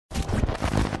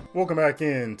Welcome back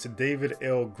in to David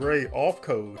L. Gray Off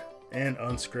Code and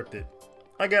Unscripted.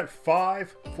 I got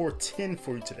 5 for 10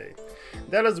 for you today.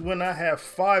 That is when I have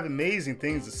 5 amazing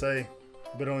things to say,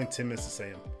 but only 10 minutes to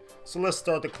say them. So let's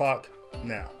start the clock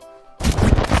now.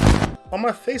 On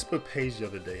my Facebook page the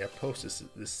other day, I posted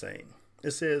this saying.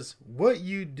 It says, what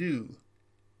you do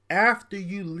after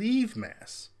you leave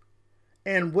Mass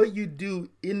and what you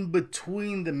do in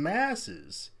between the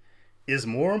Masses is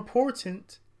more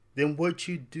important than what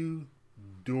you do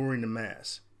during the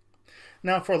Mass.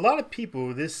 Now, for a lot of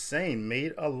people, this saying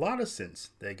made a lot of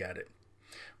sense. They got it.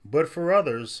 But for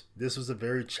others, this was a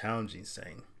very challenging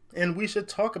saying. And we should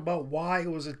talk about why it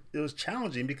was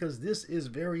challenging, because this is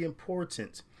very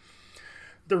important.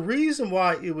 The reason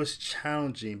why it was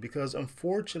challenging, because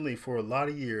unfortunately for a lot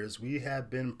of years, we have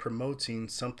been promoting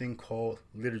something called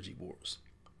liturgy wars.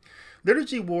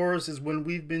 Liturgy wars is when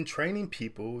we've been training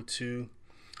people to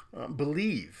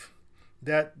believe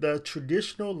that the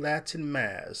traditional Latin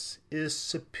Mass is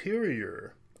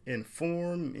superior in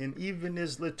form and even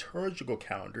its liturgical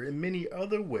calendar in many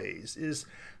other ways is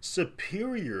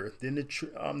superior than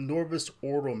the Novus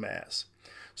Ordo Mass.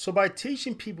 So by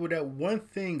teaching people that one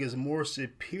thing is more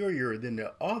superior than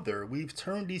the other, we've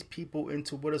turned these people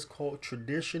into what is called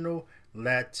traditional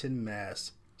Latin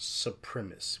Mass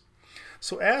supremacists.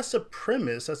 So as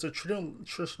supremacists, as a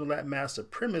traditional Latin Mass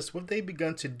supremacists, what they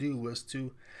begun to do was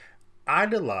to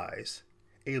idolize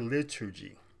a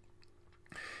liturgy.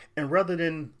 And rather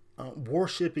than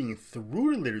worshiping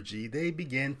through the liturgy, they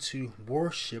began to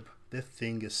worship the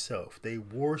thing itself. They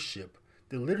worship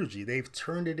the liturgy. They've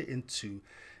turned it into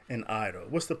an idol.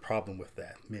 What's the problem with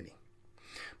that? Many.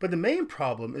 But the main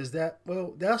problem is that,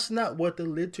 well, that's not what the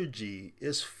liturgy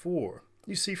is for.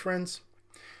 You see, friends,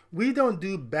 we don't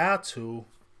do battle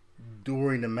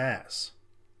during the Mass.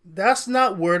 That's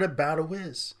not where the battle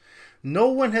is. No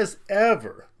one has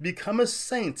ever become a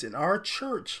saint in our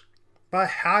church by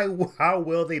how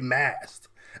well they massed,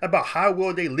 about how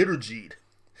well they liturgied,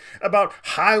 about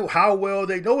how well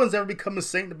they, no one's ever become a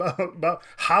saint about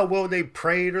how well they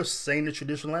prayed or sang the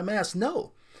traditional Mass.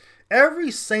 No. Every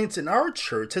saint in our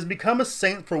church has become a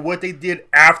saint for what they did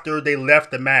after they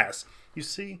left the Mass. You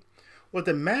see, what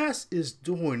the Mass is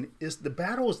doing is the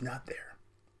battle is not there.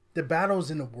 The battle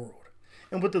is in the world.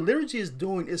 And what the liturgy is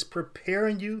doing is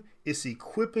preparing you, it's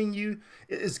equipping you,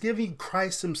 it's giving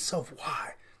Christ himself.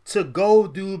 Why? To go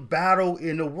do battle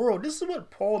in the world. This is what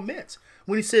Paul meant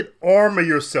when he said, armor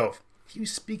yourself. He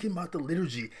was speaking about the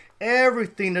liturgy.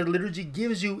 Everything that the liturgy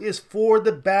gives you is for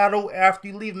the battle after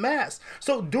you leave Mass.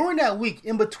 So during that week,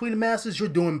 in between the Masses, you're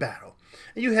doing battle.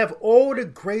 And you have all the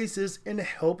graces and the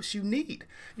helps you need.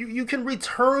 You can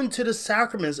return to the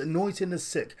sacraments, anointing the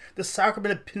sick, the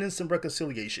sacrament of penance and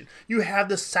reconciliation. You have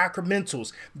the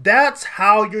sacramentals. That's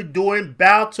how you're doing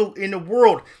battle in the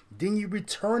world. Then you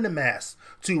return to Mass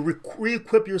to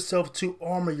re-equip yourself, to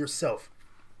armor yourself.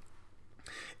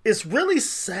 It's really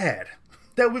sad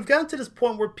that we've gotten to this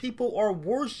point where people are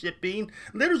worshiping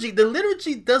liturgy. The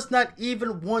liturgy does not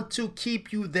even want to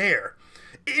keep you there.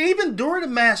 Even during the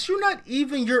Mass, you're not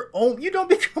even your own. You don't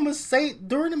become a saint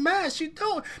during the Mass. You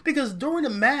don't. Because during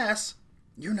the Mass,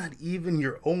 you're not even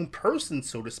your own person,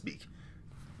 so to speak.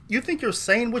 You think you're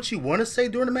saying what you want to say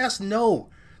during the Mass? No.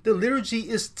 The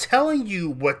liturgy is telling you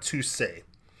what to say.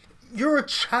 You're a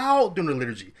child during the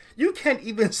liturgy. You can't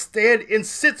even stand and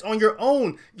sit on your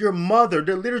own. Your mother,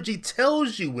 the liturgy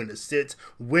tells you when to sit,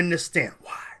 when to stand.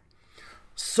 Why?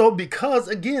 So because,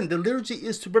 again, the liturgy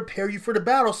is to prepare you for the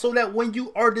battle so that when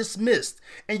you are dismissed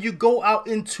and you go out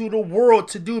into the world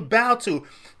to do battle,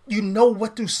 you know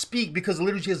what to speak because the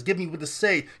liturgy has given you what to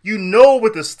say. You know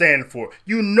what to stand for.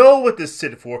 You know what to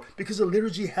sit for because the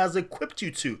liturgy has equipped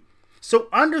you to. So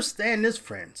understand this,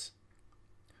 friends.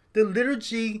 The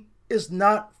liturgy is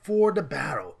not for the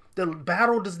battle. The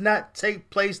battle does not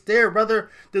take place there. Rather,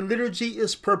 the liturgy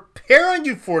is preparing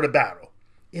you for the battle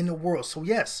in the world. So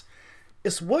yes,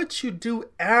 it's what you do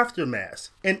after Mass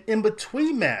and in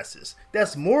between Masses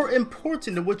that's more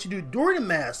important than what you do during the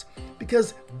Mass,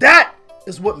 because that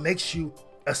is what makes you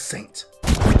a saint.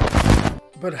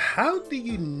 But how do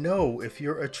you know if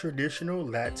you're a traditional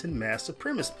Latin Mass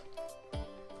supremacist?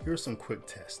 Here's some quick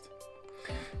tests.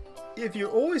 If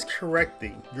you're always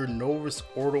correcting your Novus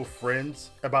Ordo friends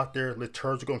about their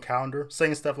liturgical calendar,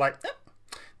 saying stuff like,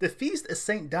 the feast of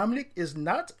St. Dominic is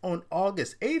not on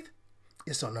August 8th,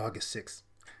 it's on August 6th.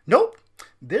 Nope,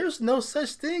 there's no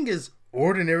such thing as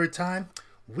ordinary time.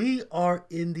 We are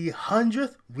in the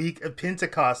 100th week of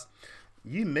Pentecost.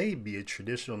 You may be a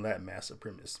traditional Latin Mass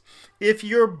supremacist. If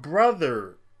your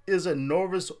brother is a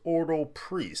Novus Ordo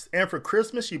priest, and for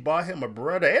Christmas you buy him a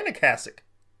beretta and a cassock,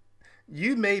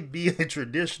 you may be a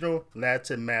traditional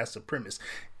Latin Mass supremacist.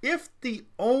 If the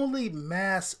only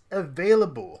Mass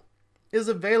available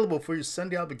for your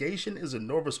Sunday obligation is a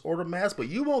Novus Ordo Mass, but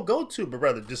you won't go to, but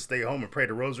rather just stay home and pray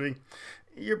the Rosary,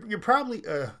 you're probably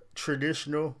a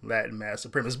traditional Latin Mass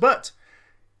supremacist. But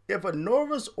if a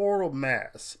Novus Ordo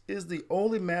Mass is the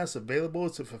only Mass available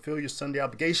to fulfill your Sunday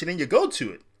obligation and you go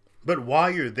to it, but while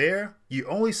you're there, you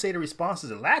only say the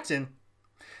responses in Latin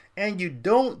and you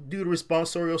don't do the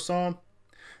responsorial psalm,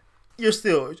 you're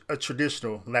still a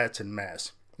traditional Latin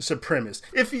Mass supremacist.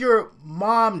 If your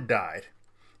mom died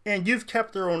and you've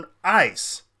kept her on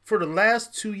ice for the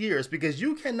last 2 years because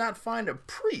you cannot find a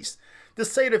priest to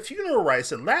say the funeral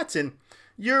rites in Latin,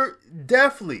 you're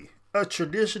definitely a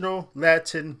traditional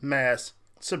Latin Mass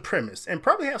supremacist and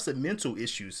probably have some mental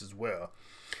issues as well.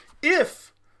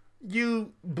 If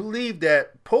you believe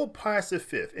that Pope Pius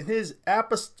V in his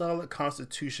Apostolic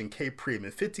Constitution Caprium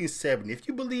in 1570, if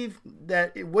you believe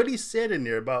that what he said in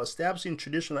there about establishing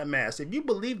traditional Mass, if you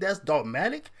believe that's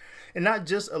dogmatic and not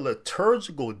just a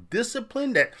liturgical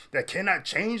discipline that cannot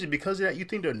change, and because of that you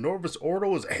think the Novus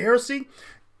Ordo is a heresy,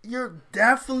 you're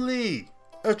definitely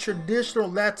a traditional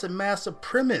Latin Mass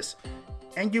supremacist,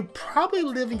 and you probably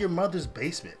live in your mother's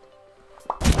basement.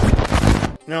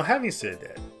 Now, having said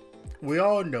that, we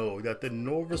all know that the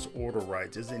Novus Ordo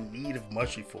rites is in need of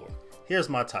much reform. Here's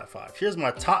my top 5. Here's my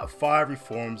top 5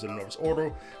 reforms in the Novus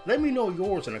Ordo. Let me know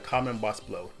yours in the comment box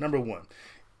below. Number 1,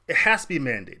 it has to be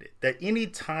mandated that any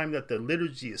time that the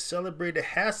liturgy is celebrated, it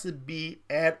has to be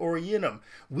ad orientem.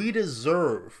 We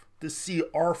deserve to see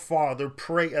our Father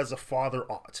pray as a father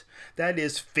ought. That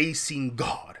is facing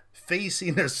God,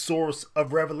 facing the source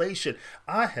of revelation.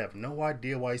 I have no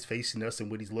idea why he's facing us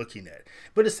and what he's looking at,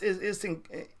 but it's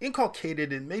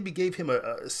inculcated and maybe gave him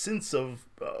a sense of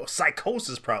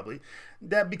psychosis, probably,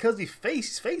 that because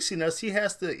he's facing us, he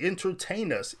has to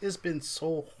entertain us. It's been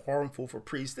so harmful for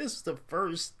priests. This is the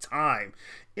first time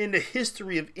in the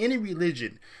history of any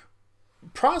religion,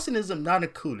 Protestantism not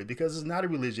included because it's not a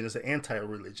religion, it's an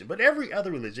anti-religion, but every other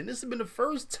religion, this has been the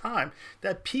first time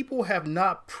that people have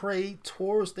not prayed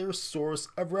towards their source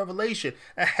of revelation.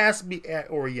 It has to be ad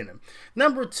orientem.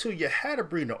 Number 2, you had to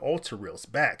bring the altar rails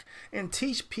back and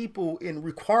teach people and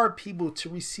require people to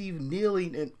receive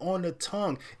kneeling and on the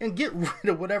tongue and get rid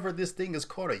of whatever this thing is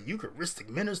called, a Eucharistic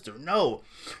minister. No,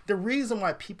 the reason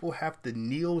why people have to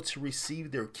kneel to receive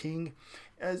their king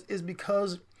is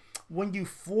because when you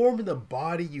form the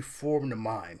body, you form the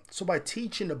mind. So by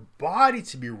teaching the body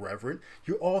to be reverent,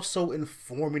 you're also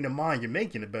informing the mind. You're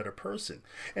making a better person.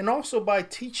 And also by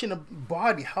teaching the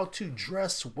body how to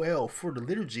dress well for the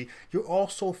liturgy, you're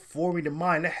also forming the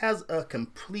mind. It has a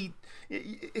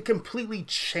it completely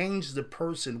changes the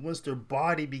person. Once their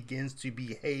body begins to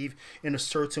behave in a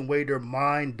certain way, their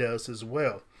mind does as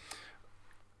well.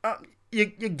 You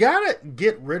gotta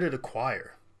get rid of the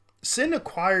choir. Send the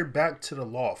choir back to the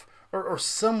loft or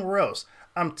somewhere else.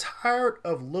 I'm tired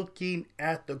of looking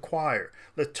at the choir.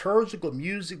 Liturgical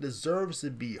music deserves to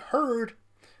be heard,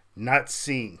 not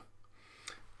seen.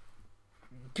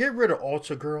 Get rid of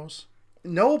altar girls.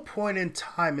 No point in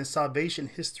time in salvation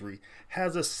history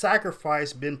has a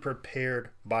sacrifice been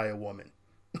prepared by a woman.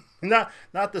 Not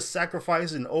the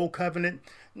sacrifice in the Old Covenant,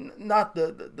 not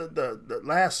the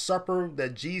Last Supper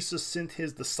that Jesus sent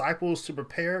his disciples to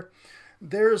prepare.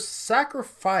 Their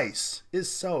sacrifice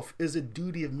itself is a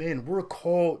duty of men. We're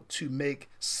called to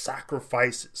make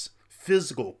sacrifices,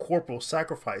 physical, corporal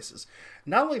sacrifices.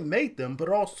 Not only make them, but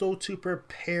also to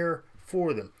prepare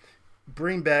for them.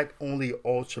 Bring back only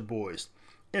altar boys.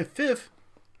 And 5th,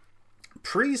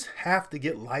 priests have to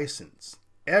get licensed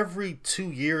every 2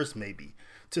 years maybe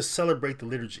to celebrate the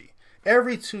liturgy.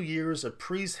 Every 2 years, a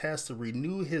priest has to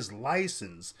renew his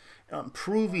license,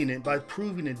 proving and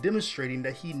demonstrating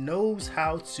that he knows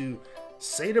how to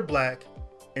say the black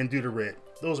and do the red.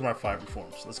 Those are my 5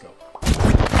 reforms. Let's go.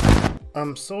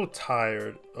 I'm so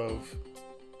tired of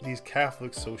these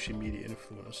Catholic social media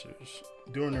influencers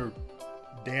doing their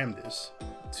damnedest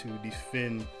to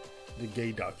defend the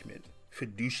gay document,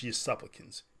 Fiducia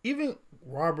Supplicans. Even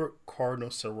Robert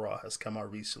Cardinal Sarah has come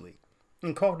out recently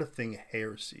and called the thing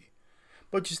heresy.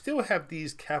 But you still have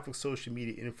these Catholic social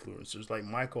media influencers like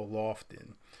Michael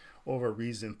Lofton over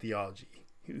Reason Theology,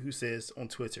 who says on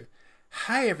Twitter,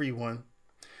 "Hi everyone,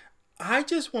 I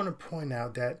just want to point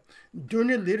out that during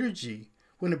the liturgy,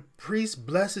 when the priest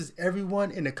blesses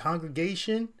everyone in the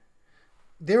congregation,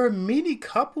 there are many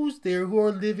couples there who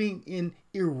are living in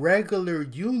irregular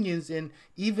unions and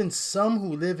even some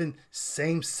who live in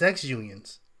same-sex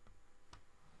unions."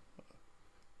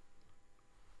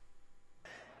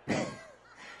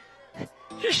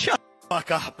 Just shut the fuck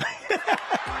up.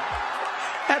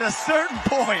 At a certain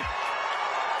point,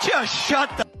 just shut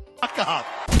the fuck up.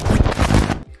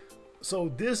 So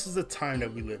this is the time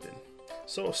that we live in.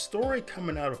 So a story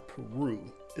coming out of Peru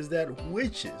is that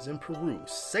witches in Peru,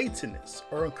 Satanists,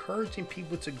 are encouraging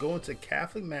people to go into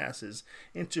Catholic masses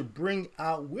and to bring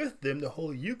out with them the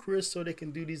Holy Eucharist so they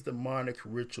can do these demonic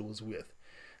rituals with.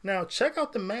 Now check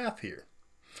out the math here.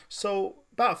 So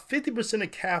about 50%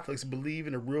 of Catholics believe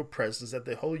in the real presence, that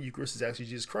the Holy Eucharist is actually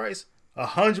Jesus Christ.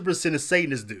 100% of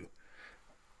Satanists do.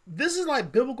 This is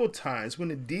like biblical times when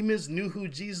the demons knew who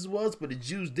Jesus was, but the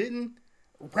Jews didn't.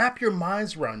 Wrap your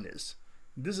minds around this.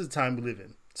 This is the time we live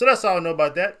in. So that's all I know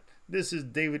about that. This is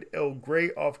David L.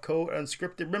 Gray off Code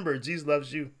Unscripted. Remember, Jesus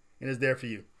loves you and is there for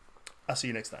you. I'll see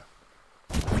you next time.